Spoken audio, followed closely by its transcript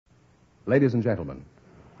Ladies and gentlemen,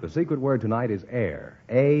 the secret word tonight is air.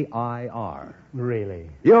 A-I-R.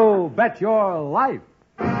 Really? You bet your life.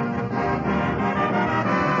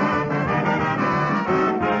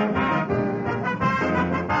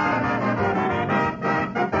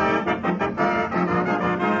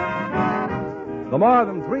 The more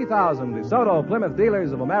than 3,000 DeSoto Plymouth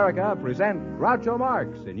dealers of America present Groucho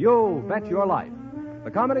Marx in You Bet Your Life,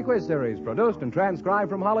 the comedy quiz series produced and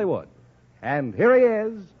transcribed from Hollywood. And here he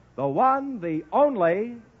is, the one, the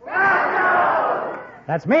only... Groucho!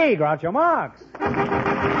 That's me, Groucho Marx.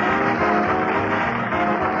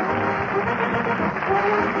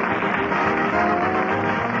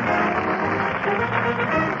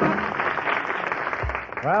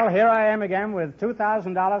 Well, here I am again with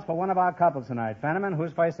 $2,000 for one of our couples tonight. Fenneman,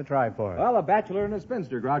 who's first to try for it? Well, a bachelor and a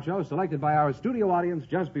spinster, Groucho, selected by our studio audience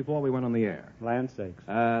just before we went on the air. Land sakes.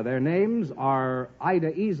 Their names are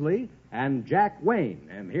Ida Easley and Jack Wayne,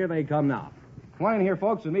 and here they come now. Come on in here,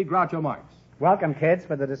 folks, and meet Groucho Marx. Welcome, kids,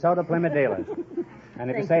 for the DeSoto Plymouth dealers.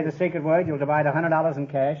 And if you say the secret word, you'll divide $100 in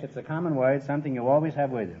cash. It's a common word, something you always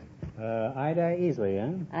have with you. Ida Easley,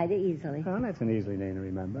 eh? Ida Easley. Oh, that's an easy name to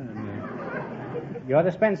remember. You're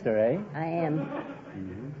the spinster, eh? I am.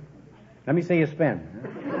 Mm-hmm. Let me see you spin.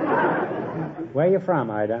 Where are you from,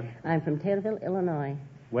 Ida? I'm from Taylorville, Illinois.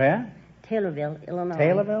 Where? Taylorville, Illinois.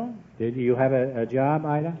 Taylorville? Did you have a job,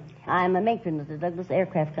 Ida? I'm a matron at the Douglas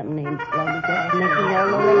Aircraft Company.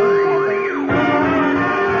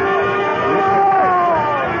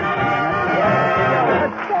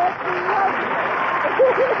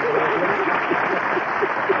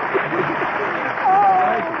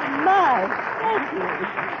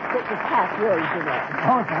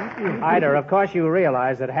 Oh, thank you. Ida, of course you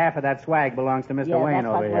realize that half of that swag belongs to Mr. Wayne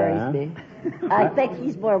over here. That's what worries me. I think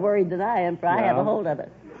he's more worried than I am, for I have a hold of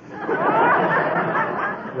it.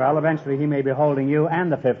 Well, eventually he may be holding you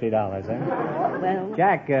and the $50, eh? Well,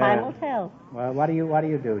 Jack, time will tell. Well, what do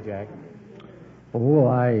you do, Jack? Oh,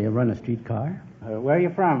 I run a streetcar. Where are you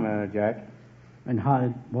from, Jack?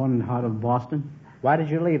 Born in heart of Boston. Why did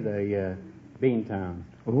you leave the bean town?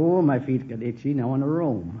 Oh, my feet got itchy. Now I want to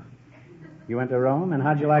roam. You went to Rome, and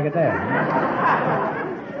how'd you like it there?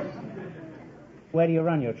 Where do you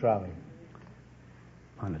run your trolley?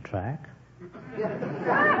 On the track.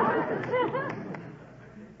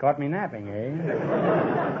 Caught me napping, eh?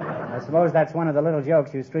 I suppose that's one of the little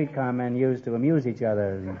jokes you streetcar men use to amuse each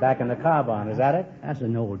other back in the car barn. Is that it? That's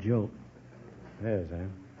an old joke. It is, eh?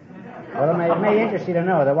 Well, it may interest you to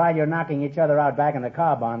know that while you're knocking each other out back in the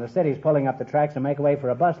car barn, the city's pulling up the tracks to make way for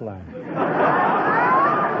a bus line.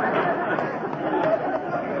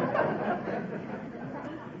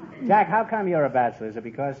 Jack, how come you're a bachelor? Is it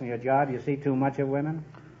because in your job you see too much of women?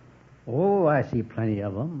 Oh, I see plenty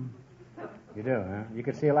of them. You do, huh? You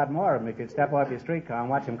could see a lot more of them if you'd step off your streetcar and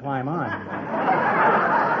watch them climb on.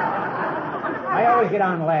 I always get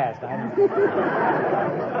on last. I don't...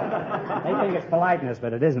 They think it's politeness,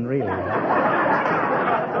 but it isn't really.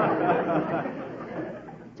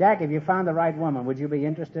 Jack, if you found the right woman, would you be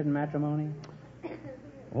interested in matrimony?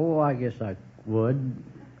 Oh, I guess I would.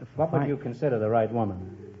 What would you consider the right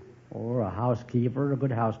woman? Or a housekeeper, a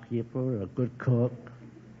good housekeeper, a good cook.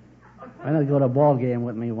 And they'd go to a ball game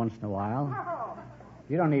with me once in a while.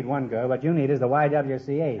 You don't need one girl. What you need is the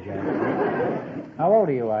YWCA, Jack. How old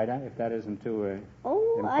are you, Ida, if that isn't too...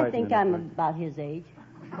 I think I'm about his age.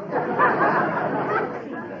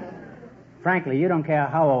 Frankly, you don't care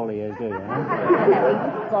how old he is, do you? Huh? I never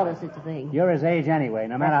thought of such a thing. You're his age anyway,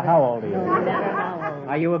 no matter how old he is. No matter how old.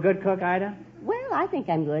 Are you a good cook, Ida? Well, I think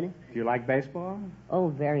I'm good. Do you like baseball? Oh,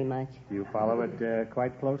 very much. Do you follow it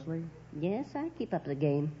quite closely? Yes, I keep up the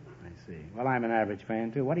game. I see. Well, I'm an average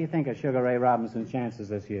fan, too. What do you think of Sugar Ray Robinson's chances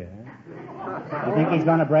this year? Huh? You think he's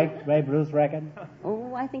going to break Babe Ruth's record?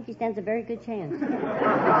 Oh, I think he stands a very good chance.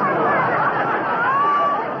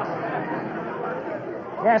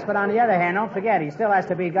 Yes, but on the other hand, don't forget, he still has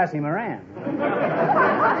to beat Gussie Moran. I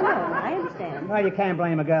know, I understand. Well, you can't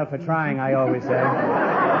blame a girl for trying, I always say.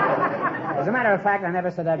 As a matter of fact, I never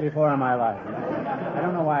said that before in my life. I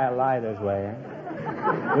don't know why I lie this way. Eh?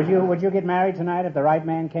 Would you get married tonight if the right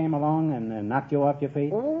man came along and knocked you off your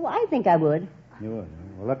feet? Oh, I think I would. You would.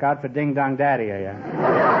 Well, look out for Ding Dong Daddy, yeah.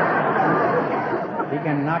 He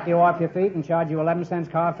can knock you off your feet and charge you 11 cents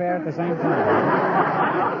car fare at the same time.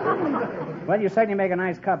 Well, you certainly make a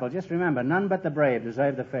nice couple. Just remember, none but the brave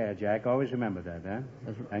deserve the fare, Jack. Always remember that, eh?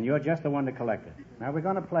 And you're just the one to collect it. Now, we're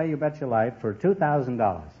going to play You Bet Your Life for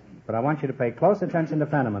 $2,000. But I want you to pay close attention to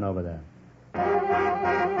Fenneman over there.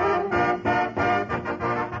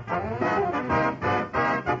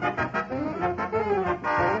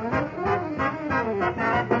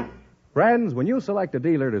 Friends, when you select a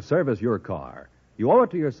dealer to service your car, you owe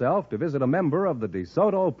it to yourself to visit a member of the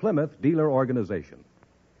DeSoto Plymouth Dealer Organization.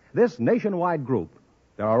 This nationwide group,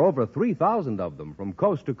 there are over 3,000 of them from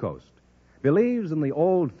coast to coast, believes in the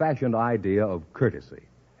old-fashioned idea of courtesy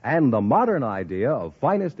and the modern idea of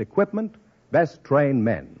finest equipment, best-trained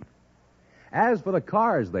men. As for the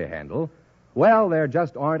cars they handle, well, there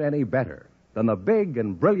just aren't any better than the big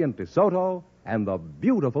and brilliant DeSoto and the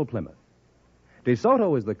beautiful Plymouth.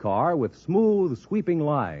 DeSoto is the car with smooth, sweeping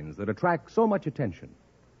lines that attract so much attention.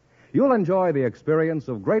 You'll enjoy the experience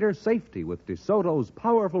of greater safety with DeSoto's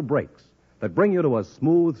powerful brakes that bring you to a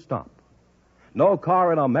smooth stop. No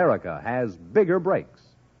car in America has bigger brakes.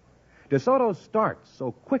 DeSoto starts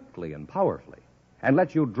so quickly and powerfully and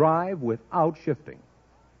lets you drive without shifting.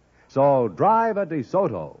 So drive a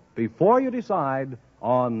DeSoto before you decide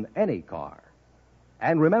on any car.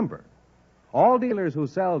 And remember, all dealers who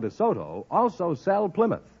sell DeSoto also sell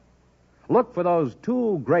Plymouth. Look for those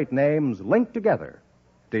two great names linked together,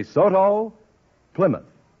 DeSoto, Plymouth.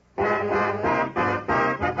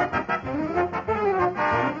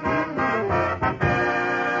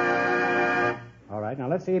 All right, now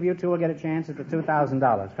let's see if you two will get a chance at the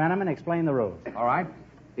 $2,000. Fenneman, explain the rules. All right.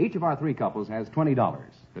 Each of our three couples has $20.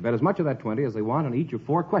 They bet as much of that 20 as they want on each of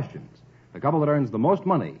four questions. The couple that earns the most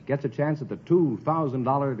money gets a chance at the $2,000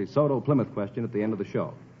 DeSoto Plymouth question at the end of the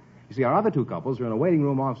show. You see, our other two couples are in a waiting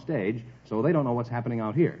room off stage, so they don't know what's happening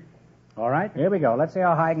out here. All right, here we go. Let's see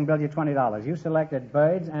how high I can build you $20. You selected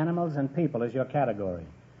birds, animals, and people as your category.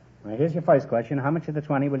 Now, here's your first question. How much of the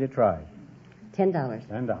 20 will you try? $10.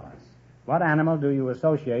 $10. What animal do you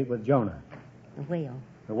associate with Jonah? A whale.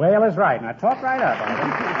 The whale is right. Now, talk right up, Ivan.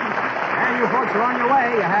 And you folks are on your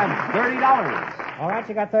way. You have $30. All right,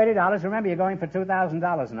 you got $30. Remember, you're going for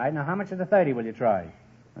 $2,000 tonight. Now, how much of the 30 will you try?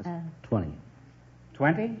 That's 20.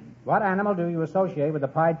 20? What animal do you associate with the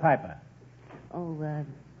Pied Piper? Oh.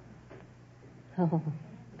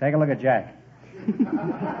 Take a look at Jack.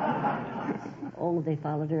 Oh, they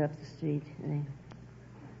followed her up the street.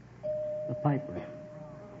 The piper.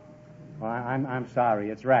 Well, I'm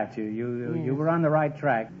sorry. It's rats. You were on the right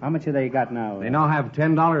track. How much have they got now? They now have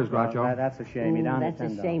 $10, Groucho. Well, that's a shame. You're down that's to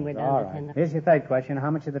 $10. a shame we're down all to right. $10. Here's your third question.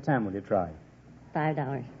 How much of the 10 will you try?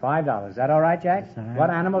 $5. $5. Is that all right, Jack? That's all right.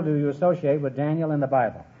 What animal do you associate with Daniel in the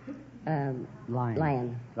Bible?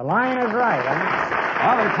 Lion. The lion is right. Huh?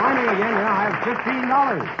 Well, it's timing again. You now have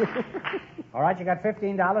 $15. All right, you got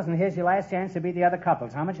 $15, and here's your last chance to beat the other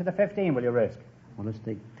couples. How much of the 15 will you risk? Well, let's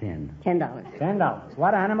take 10. $10. $10.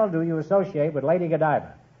 What animal do you associate with Lady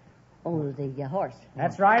Godiva? Oh, the horse.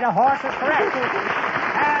 That's right, a horse is correct.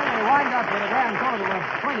 And they wind up with a grand total of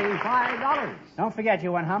 $25. Don't forget,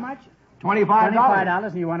 you won how much? $25. $25,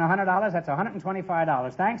 and you won $100. That's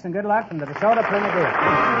 $125. Thanks, and good luck from the DeSoto Plymouth Dealer.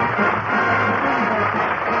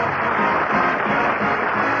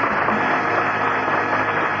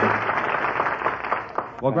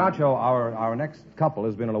 Well, Groucho, our next couple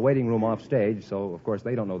has been in a waiting room off stage, so, of course,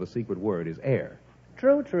 they don't know the secret word is air.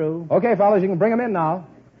 True. Okay, fellas, you can bring them in now.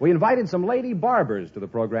 We invited some lady barbers to the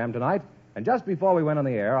program tonight, and just before we went on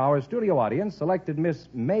the air, our studio audience selected Miss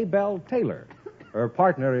Maybelle Taylor. Her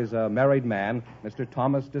partner is a married man, Mr.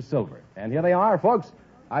 Thomas DeSilver. And here they are, folks.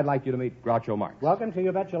 I'd like you to meet Groucho Marx. Welcome to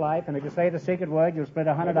You Bet Your Life, and if you say the secret word, you'll split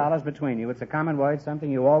 $100 between you. It's a common word,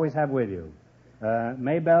 something you always have with you.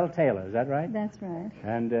 Maybelle Taylor, is that right? That's right.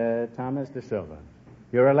 And Thomas DeSilva.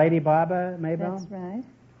 You're a lady barber, Maybelle? That's right.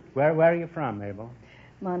 Where are you from, Mabel?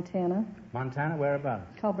 Montana, Montana,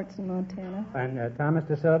 whereabouts? Culbertson, Montana. And Thomas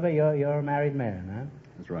DeSilva, you're a married man, huh?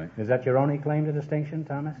 That's right. Is that your only claim to distinction,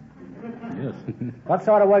 Thomas? Yes. What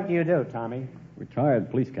sort of work do you do, Tommy? Retired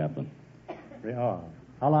police captain. Oh,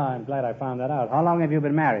 how long? I'm glad I found that out. How long have you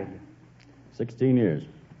been married? 16 years.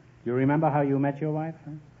 You remember how you met your wife?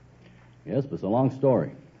 Huh? Yes, but it's a long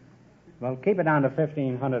story. Well, keep it down to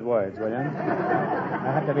 1,500 words, will you?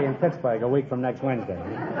 I have to be in Pittsburgh a week from next Wednesday.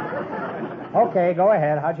 Okay, go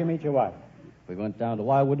ahead. How'd you meet your wife? We went down to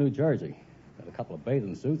Wildwood, New Jersey. Got a couple of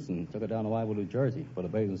bathing suits and took her down to Wildwood, New Jersey. Put a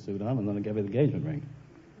bathing suit on and then I gave her the engagement ring.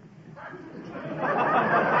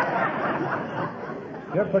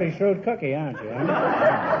 You're a pretty shrewd cookie, aren't you? Huh?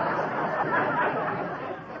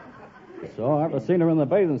 So after seeing her in the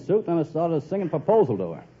bathing suit, then I started singing proposal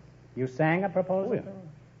to her. You sang a proposal Oh, yeah. to her?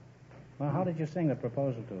 Well, how did you sing the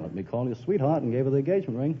proposal to her? Let me call you sweetheart and gave her the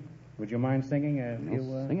engagement ring. Would you mind singing a few...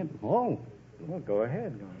 Sing it? Oh. Well, go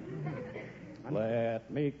ahead. Let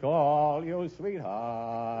me call you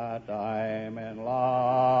sweetheart, I'm in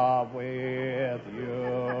love with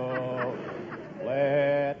you.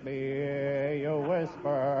 Let me hear you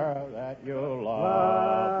whisper that you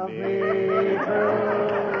love me true.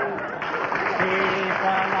 Keep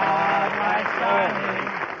the love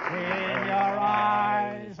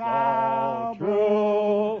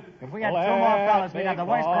They got the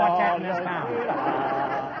worst quartet in this town.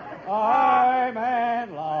 I'm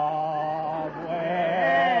in love with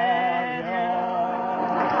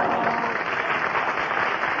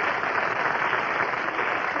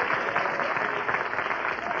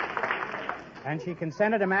And she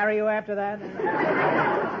consented to marry you after that?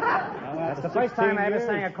 That's the first time I ever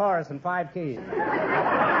sang a chorus in 5 keys.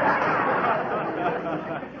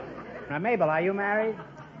 Now, Mabel, are you married?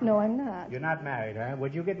 No, I'm not. You're not married, huh?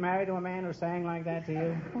 Would you get married to a man who sang like that to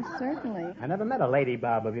you? Oh, certainly. I never met a lady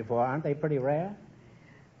barber before. Aren't they pretty rare?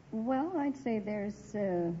 Well, I'd say there's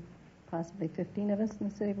possibly 15 of us in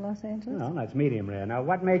the city of Los Angeles. No, that's medium rare. Now,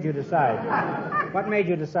 what made you decide? What made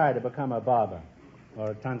you decide to become a barber or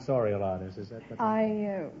a tonsorial artist? Is that what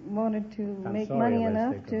I wanted to make money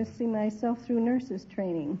enough to see myself through nurses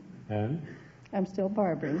training. And? I'm still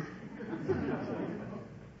barbering.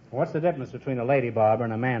 What's the difference between a lady barber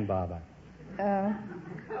and a man barber?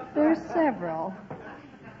 There's several.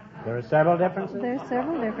 There are several differences? There's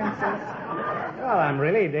several differences. Well, I'm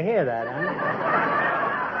relieved to hear that,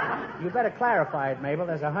 huh? You better clarify it, Mabel.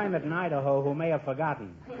 There's a hermit in Idaho who may have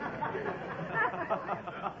forgotten.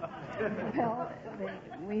 Well,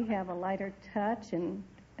 we have a lighter touch, and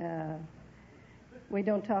we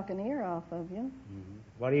don't talk an ear off of you. Mm-hmm.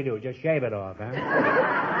 What do? Just shave it off, huh?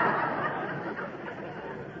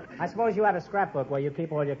 I suppose you have a scrapbook where you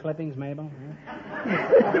keep all your clippings, Mabel?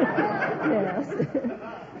 Yes.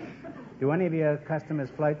 Do any of your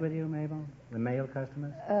customers flirt with you, Mabel? The male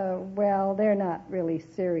customers? Well, they're not really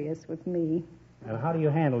serious with me. Well, how do you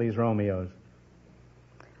handle these Romeos?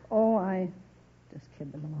 Oh, I just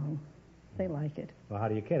kid them along. They like it. Well, how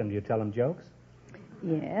do you kid them? Do you tell them jokes?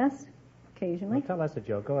 Yes, occasionally. Well, tell us a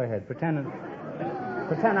joke. Go ahead. Pretend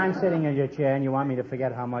I'm sitting in your chair and you want me to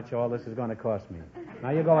forget how much all this is going to cost me. Now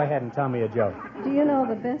you go ahead and tell me a joke. Do you know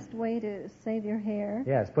the best way to save your hair?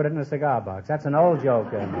 Yes, put it in a cigar box. That's an old joke.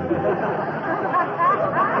 Do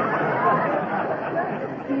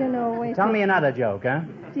you know a way Tell me another joke, huh?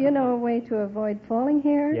 Do you know a way to avoid falling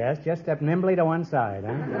hair? Yes, just step nimbly to one side,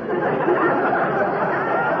 huh?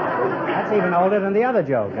 That's even older than the other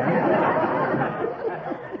joke, huh?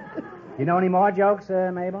 You know any more jokes,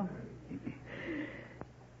 Mabel?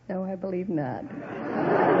 No, I believe not.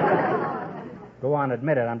 Go on,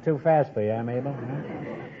 admit it. I'm too fast for you, huh, Mabel? Huh?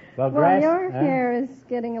 Well, grass, your hair is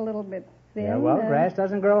getting a little bit thin. Yeah, well, grass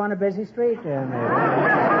doesn't grow on a busy street, Mabel.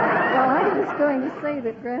 Well, I was going to say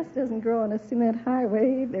that grass doesn't grow on a cement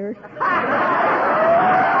highway either.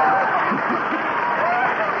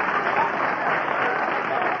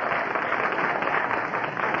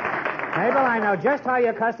 Mabel, I know just how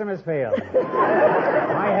your customers feel.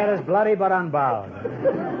 My head is bloody but unbowed.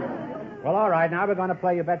 Well, all right, now we're going to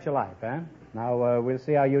play You Bet Your Life, huh? Now, we'll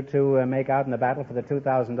see how you two make out in the battle for the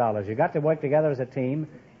 $2,000. You got to work together as a team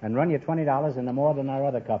and run your $20 into more than our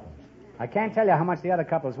other couples. I can't tell you how much the other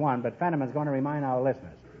couples won, but Fenneman's going to remind our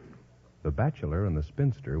listeners. The Bachelor and the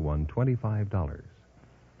Spinster won $25.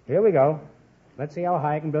 Here we go. Let's see how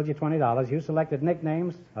high I can build you $20. You selected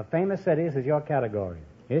nicknames of famous cities as your category.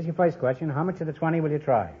 Here's your first question. How much of the 20 will you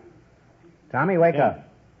try? Tommy, wake up.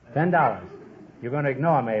 $10. You're going to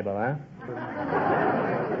ignore Mabel, huh?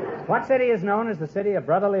 What city is known as the city of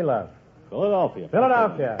brotherly love? Philadelphia.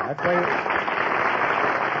 Philadelphia. That's where you...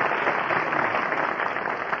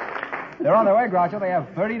 They're on their way, Groucho. They have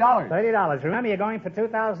 $30. $30. Remember, you're going for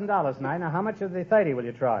 $2,000 tonight. Now, how much of the 30 will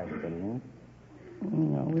you try?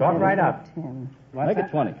 No, Talk right up. 10. Make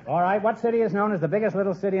it 20. All right. What city is known as the biggest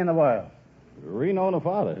little city in the world? Reno,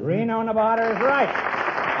 Nevada. Reno, Nevada is right.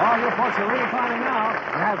 Oh, you folks are really climbing now.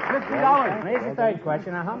 You have $50. Here's the third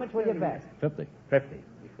question. Now, how much will you bet? 50. 50.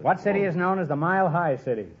 What city is known as the Mile High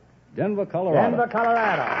City? Denver, Colorado. Denver,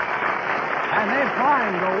 Colorado. And they've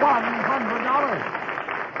climbed to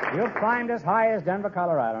 $100. You've climbed as high as Denver,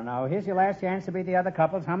 Colorado. Now, here's your last chance to beat the other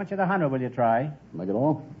couples. How much of the 100 will you try? Make it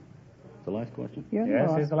all? The last question. You're Yes,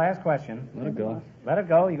 lost. here's the last question. Let it go. Let it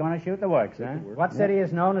go. You're going to shoot the works, huh? What city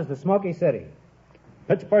is known as the Smoky City?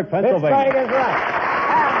 Pittsburgh, Pennsylvania. Pittsburgh is right.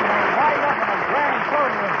 And they wind up with a grand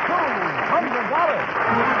total of $200.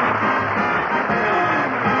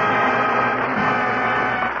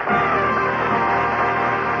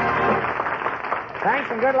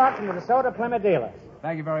 Thanks and good luck from the DeSoto Plymouth dealers.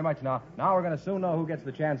 Thank you very much. Now we're going to soon know who gets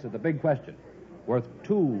the chance at the big question, worth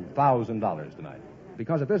 $2,000 tonight.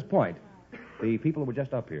 Because at this point, the people who were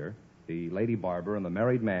just up here, the lady barber and the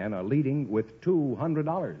married man, are leading with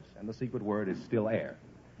 $200, and the secret word is still air.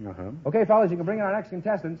 Uh-huh. Okay, fellas, you can bring in our next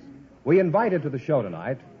contestants. We invited to the show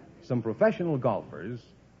tonight some professional golfers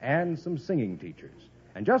and some singing teachers.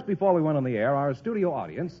 And just before we went on the air, our studio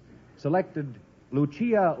audience selected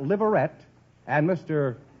Lucia Liverette and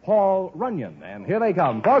Mr. Paul Runyon. And here they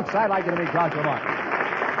come. Folks, I'd like you to meet Groucho Marx.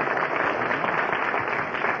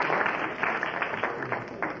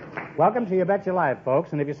 Welcome to You Bet Your Life,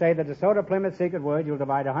 folks. And if you say the DeSoto Plymouth secret word, you'll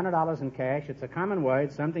divide $100 in cash. It's a common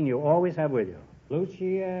word, something you always have with you.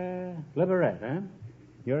 Lucia Liberet, huh?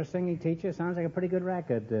 You're a singing teacher. Sounds like a pretty good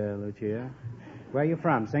racket, Lucia. Where are you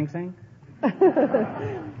from? Sing Sing?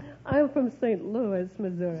 I'm from St. Louis,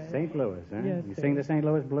 Missouri. St. Louis, huh? Yes, You sir. sing the St.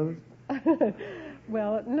 Louis blues?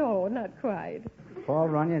 Well, no, not quite. Paul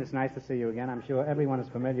Runyon, it's nice to see you again. I'm sure everyone is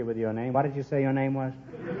familiar with your name. What did you say your name was?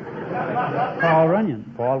 Paul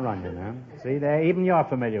Runyon. Paul Runyon, huh? See there, even you're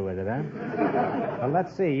familiar with it, huh? Well,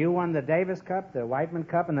 let's see. You won the Davis Cup, the Whiteman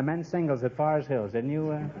Cup, and the men's singles at Forest Hills, didn't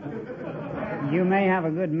you? You may have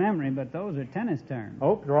a good memory, but those are tennis terms.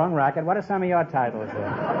 Oh, wrong racket. What are some of your titles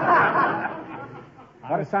there?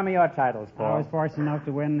 What are some of your titles, Paul? I was fortunate enough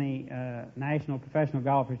to win the National Professional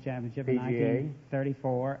Golfers Championship in PGA.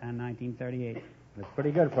 1934 and 1938. That's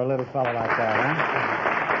pretty good for a little fellow like that,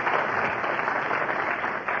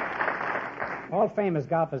 huh? All famous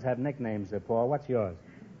golfers have nicknames, Paul. What's yours?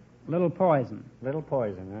 Little Poison. Little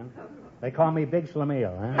Poison, huh? They call me Big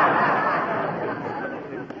Schlemiel, huh?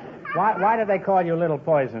 Why do they call you Little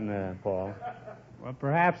Poison, Paul? Well,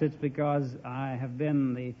 perhaps it's because I have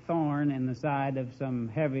been the thorn in the side of some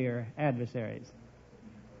heavier adversaries.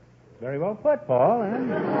 Very well put, Paul.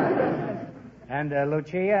 Huh? And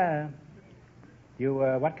Lucia,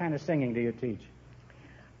 what kind of singing do you teach?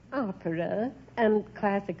 Opera and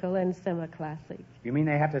classical and semi-classic. You mean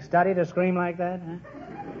they have to study to scream like that? Huh?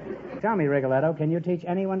 Tell me, Rigoletto, can you teach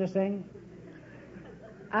anyone to sing?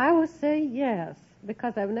 I would say yes,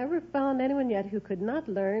 because I've never found anyone yet who could not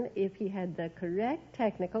learn if he had the correct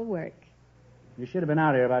technical work. You should have been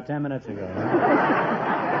out here about 10 minutes ago.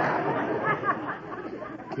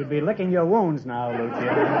 You'd be licking your wounds now,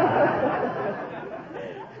 Lucia.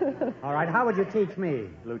 All right, how would you teach me,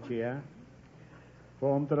 Lucia?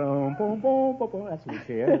 Boom, boom, boom, boom, boom. That's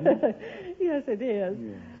Lucia, isn't it? Yes, it is.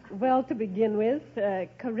 Yeah. Well, to begin with,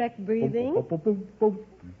 correct breathing. Boom, boom, boom, boom,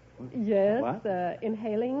 boom. Yes, What?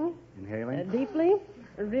 Inhaling Inhaling. deeply.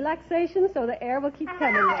 Relaxation so the air will keep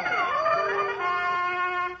coming in.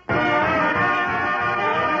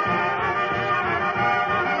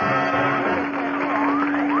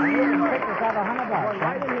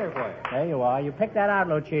 Right in here for you. There you are. You pick that out,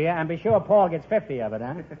 Lucia, and be sure Paul gets 50 of it,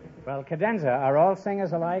 huh? Well, cadenza, are all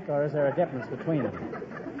singers alike, or is there a difference between them?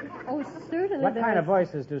 Oh, certainly. What there kind of is.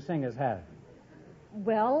 voices do singers have?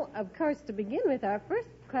 Well, of course, to begin with, our first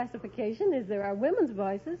classification is there are women's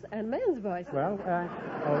voices and men's voices. Well,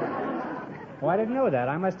 I didn't know that.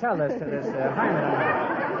 I must tell this to this Hyman.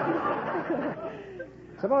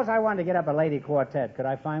 Suppose I wanted to get up a lady quartet. Could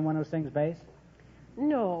I find one who sings bass?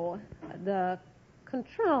 No, the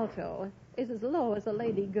contralto is as low as a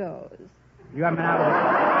lady goes. You haven't been out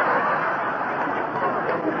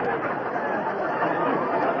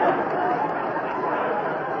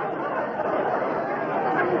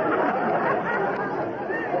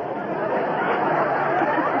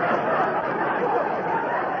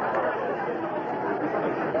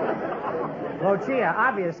Lucia,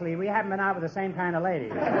 obviously, we haven't been out with the same kind of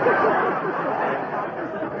ladies.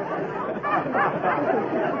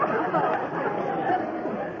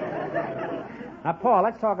 Now, Paul,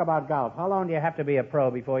 let's talk about golf. How long do you have to be a pro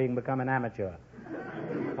before you can become an amateur?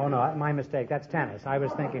 Oh, no, my mistake. That's tennis. I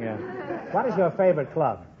was thinking of... What is your favorite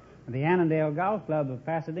club? The Annandale Golf Club of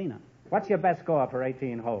Pasadena. What's your best score for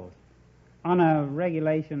 18 holes? On a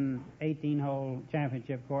regulation 18-hole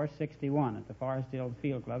championship course, 61 at the Forest Hills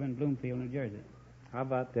Field Club in Bloomfield, New Jersey. How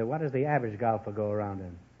about, what does the average golfer go around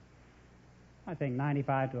in? I think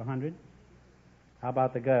 95 to 100. How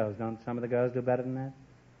about the girls? Don't some of the girls do better than that?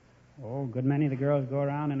 Oh, a good many of the girls go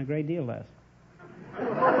around in a great deal less.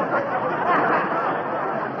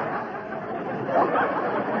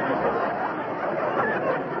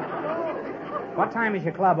 What time does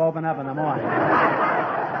your club open up in the morning?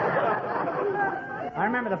 I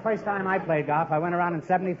remember the first time I played golf, I went around in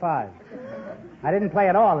 75. I didn't play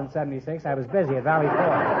at all in 76. I was busy at Valley Forge.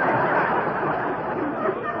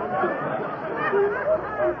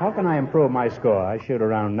 How can I improve my score? I shoot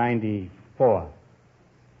around 94.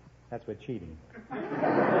 That's with cheating.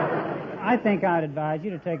 I think I'd advise you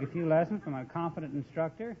to take a few lessons from a competent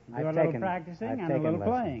instructor, do a little practicing and a little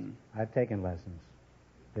playing. I've taken lessons.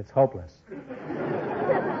 It's hopeless.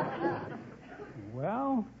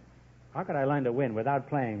 Well, how could I learn to win without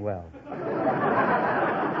playing well?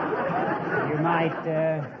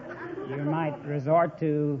 You might resort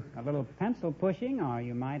to a little pencil pushing, or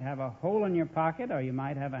you might have a hole in your pocket, or you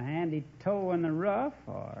might have a handy toe in the rough,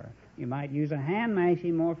 or you might use a hand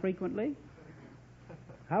mashie more frequently.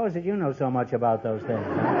 How is it you know so much about those things?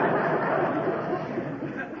 Huh?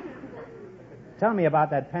 Tell me about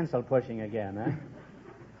that pencil pushing again, huh?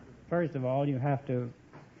 First of all, you have to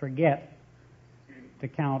forget to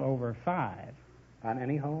count over 5. On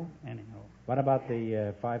any hole? Any hole. What about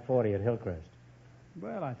the 540 at Hillcrest?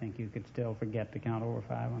 Well, I think you could still forget to count over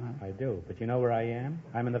 5 on that. I do, but you know where I am?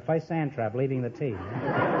 I'm in the first sand trap leading the tee.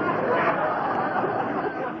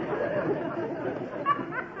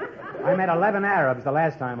 I met 11 Arabs the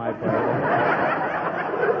last time I played.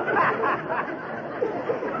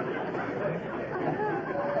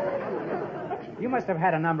 You must have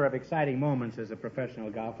had a number of exciting moments as a professional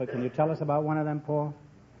golfer. Can you tell us about one of them, Paul?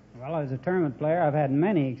 Well, as a tournament player, I've had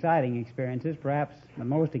many exciting experiences. Perhaps the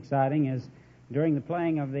most exciting is during the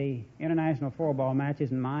playing of the international 4-ball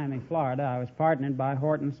matches in Miami, Florida. I was partnered by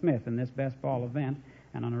Horton Smith in this best ball event,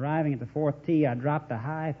 and on arriving at the 4th tee, I dropped a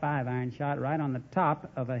high 5-iron shot right on the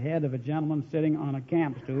top of the head of a gentleman sitting on a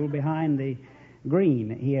camp stool behind the green.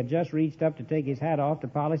 He had just reached up to take his hat off to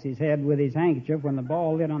polish his head with his handkerchief when the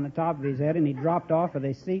ball lit on the top of his head, and he dropped off of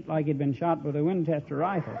the seat like he'd been shot with a Winchester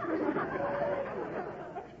rifle.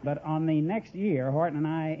 But on the next year, Horton and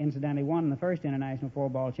I incidentally won the first International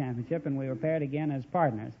 4-Ball Championship, and we were paired again as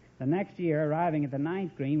partners. The next year, arriving at the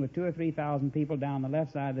 9th green with 2,000 or 3,000 people down the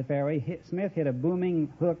left side of the fairway, Smith hit a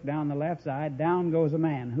booming hook down the left side. Down goes a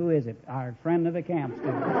man. Who is it? Our friend of the camp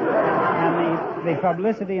stool. And the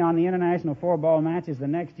publicity on the International 4-Ball matches the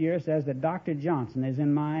next year says that Dr. Johnson is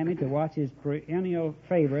in Miami to watch his perennial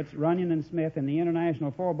favorites, Runyon and Smith, in the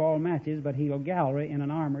International 4-Ball matches, but he'll gallery in an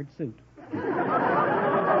armored suit.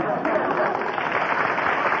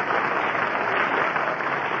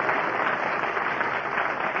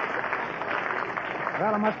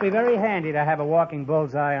 Well, it must be very handy to have a walking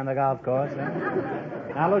bullseye on the golf course. Huh?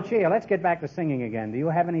 Now, Lucia, let's get back to singing again. Do you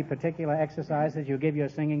have any particular exercises you give your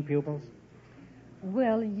singing pupils?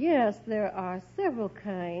 Well, yes, there are several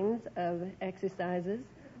kinds of exercises,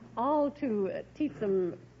 all to teach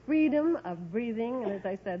them freedom of breathing, and as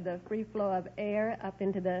I said, the free flow of air up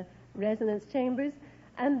into the resonance chambers,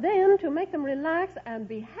 and then to make them relax and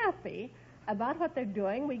be happy about what they're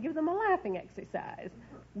doing, we give them a laughing exercise.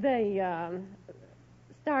 They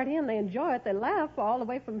start in, they enjoy it, they laugh all the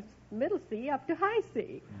way from middle C up to high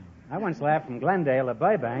C. I once laughed from Glendale to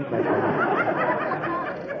Burbank. But,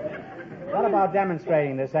 what about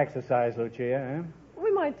demonstrating this exercise, Lucia? Huh?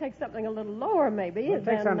 We might take something a little lower, maybe. We'll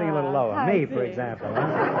take something a little lower. Me, for example.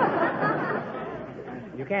 Huh?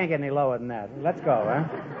 You can't get any lower than that. Let's go, huh?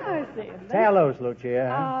 I see. Tail loose, Lucia.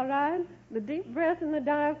 Huh? All right. The deep breath in the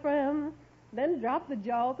diaphragm. Then drop the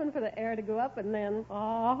jaw open for the air to go up, and then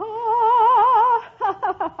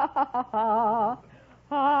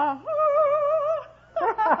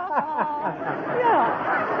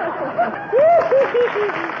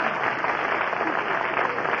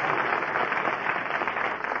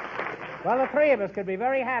Well, the three of us could be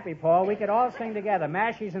very happy, Paul. We could all sing together,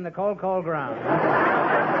 Mashies in the Cold, Cold Ground.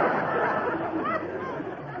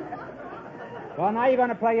 Well, now you're going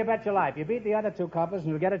to play You Bet Your Life. You beat the other two couples, and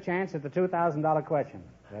you'll get a chance at the $2,000 question.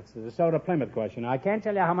 That's the DeSoto Plymouth question. Now, I can't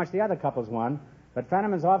tell you how much the other couples won, but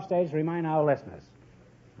Fenneman's offstage to remind our listeners.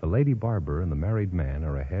 The lady barber and the married man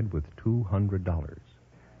are ahead with $200.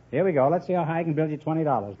 Here we go. Let's see how high I can build you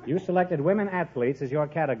 $20. You selected women athletes as your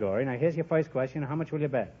category. Now, here's your first question. How much will you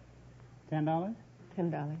bet? $10?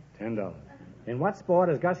 $10. $10. In what sport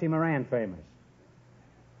is Gussie Moran famous?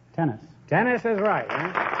 Tennis. Tennis is right, huh?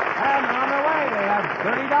 And on the way, they have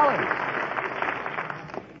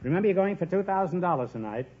 $30. Remember, you're going for $2,000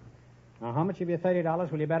 tonight. Now, how much of your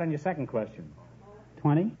 $30 will you bet on your second question?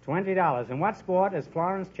 20. $20. In what sport is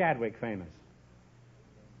Florence Chadwick famous?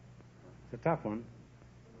 It's a tough one.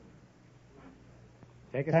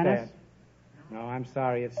 Take a Tennis? stab. No, I'm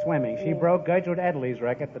sorry. It's swimming. She broke Gertrude Edley's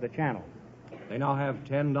record for the channel. They now have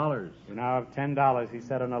 $10. You now have $10, he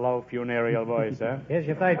said in a low, funereal voice, huh? Here's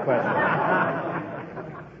your third question.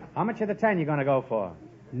 How much of the 10 you going to go for?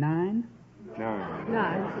 9. No.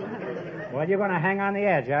 No. Well, you're going to hang on the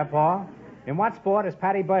edge, huh, Paul? In what sport is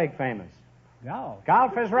Patty Berg famous? Golf.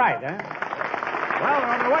 Golf is right, huh? Well, they're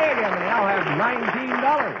on the way again. They now have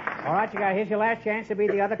 $19. All right, here's your last chance to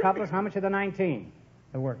beat the other couples. How much of the 19?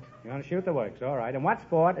 The works. You're going to shoot the works, all right. In what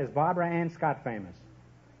sport is Barbara Ann Scott famous?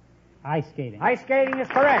 Ice skating. Ice skating is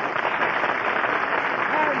correct.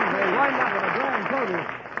 And they wind up with a grand total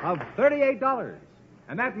of $38.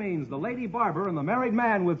 And that means the lady barber and the married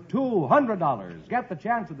man with $200 get the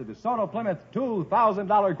chance at the DeSoto Plymouth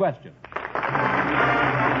 $2,000 question.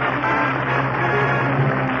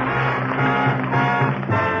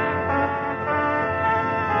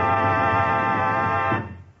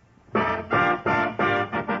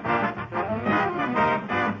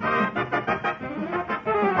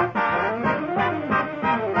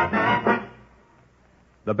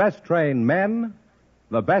 best trained men,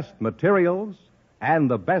 the best materials, and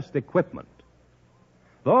the best equipment.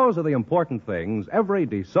 Those are the important things every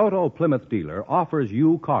DeSoto Plymouth dealer offers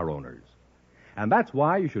you car owners. And that's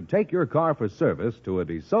why you should take your car for service to a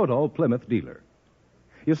DeSoto Plymouth dealer.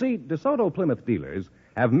 You see, DeSoto Plymouth dealers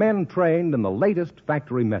have men trained in the latest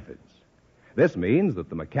factory methods. This means that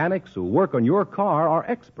the mechanics who work on your car are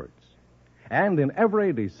experts. And in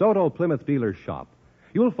every DeSoto Plymouth dealer's shop,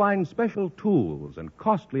 you'll find special tools and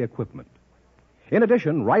costly equipment. In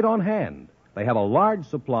addition, right on hand, they have a large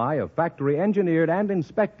supply of factory-engineered and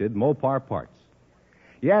inspected Mopar parts.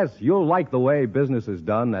 Yes, you'll like the way business is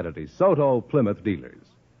done at a DeSoto Plymouth dealers.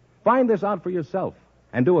 Find this out for yourself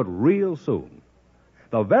and do it real soon.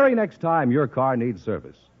 The very next time your car needs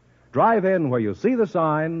service, drive in where you see the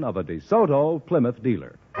sign of a DeSoto Plymouth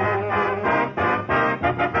dealer.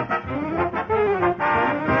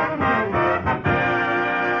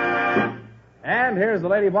 And here's the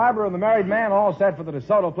lady barber and the married man all set for the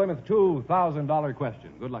DeSoto Plymouth $2,000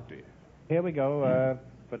 question. Good luck to you. Here we go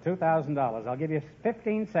for $2,000. I'll give you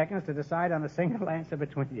 15 seconds to decide on a single answer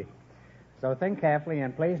between you. So think carefully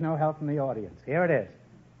and please no help from the audience. Here it is.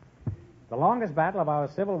 The longest battle of our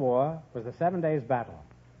Civil War was the 7 Days Battle.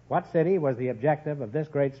 What city was the objective of this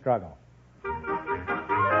great struggle?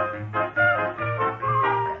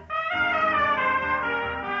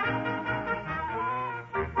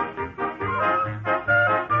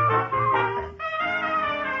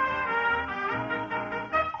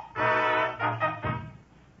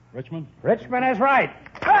 Richmond? Richmond is right.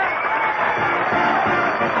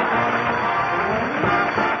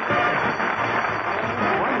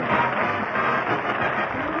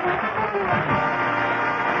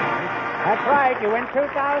 That's right. You win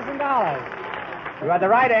 $2,000. You had the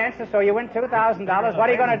right answer, so you win $2,000. What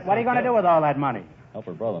are you going to do with all that money? Help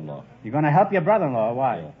her brother-in-law. You're going to help your brother-in-law.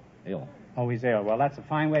 Why? Ill. Oh, he's ill. Well, that's a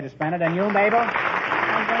fine way to spend it. And you, Mabel?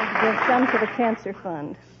 I'm going to give some to the cancer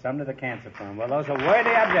fund. Some to the cancer fund. Well, those are worthy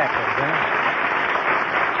objectives, huh?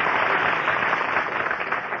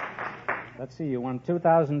 Let's see, you won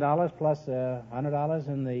 $2,000 plus $100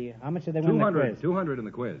 in the... How much did they win in the quiz? 200 in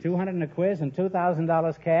the quiz. 200 in the quiz and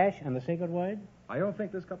 $2,000 cash. And the secret word? I don't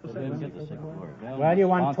think this couple said Get the secret word. Well, you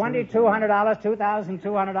won $2,200,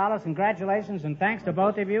 $2,200. Congratulations and thanks to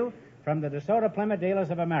both of you from the DeSoto Plymouth Dealers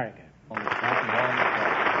of America.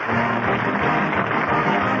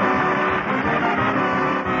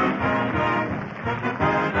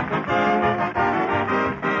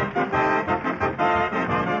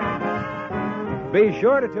 Be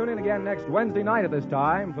sure to tune in again next Wednesday night at this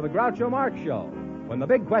time for the Groucho Marx Show, when the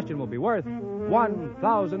big question will be worth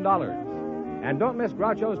 $1,000. And don't miss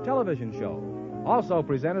Groucho's television show, also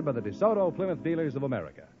presented by the DeSoto Plymouth Dealers of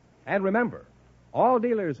America. And remember, all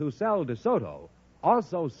dealers who sell DeSoto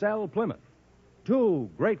also sell Plymouth. Two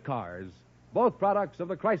great cars, both products of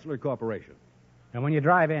the Chrysler Corporation. And when you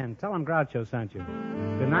drive in, tell them Groucho sent you.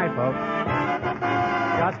 Good night, folks.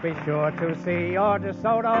 Just be sure to see your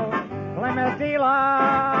DeSoto Plymouth dealer.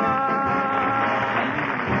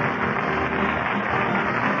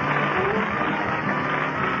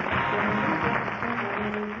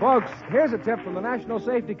 Folks, here's a tip from the National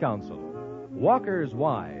Safety Council. Walkers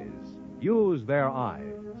wise, use their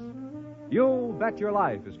eyes. You Bet Your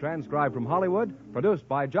Life is transcribed from Hollywood, produced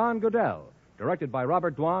by John Goodell, directed by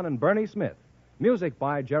Robert Dwan and Bernie Smith, music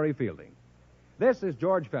by Jerry Fielding. This is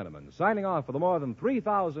George Fenneman, signing off for the more than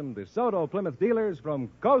 3,000 DeSoto Plymouth dealers from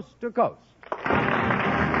coast to coast.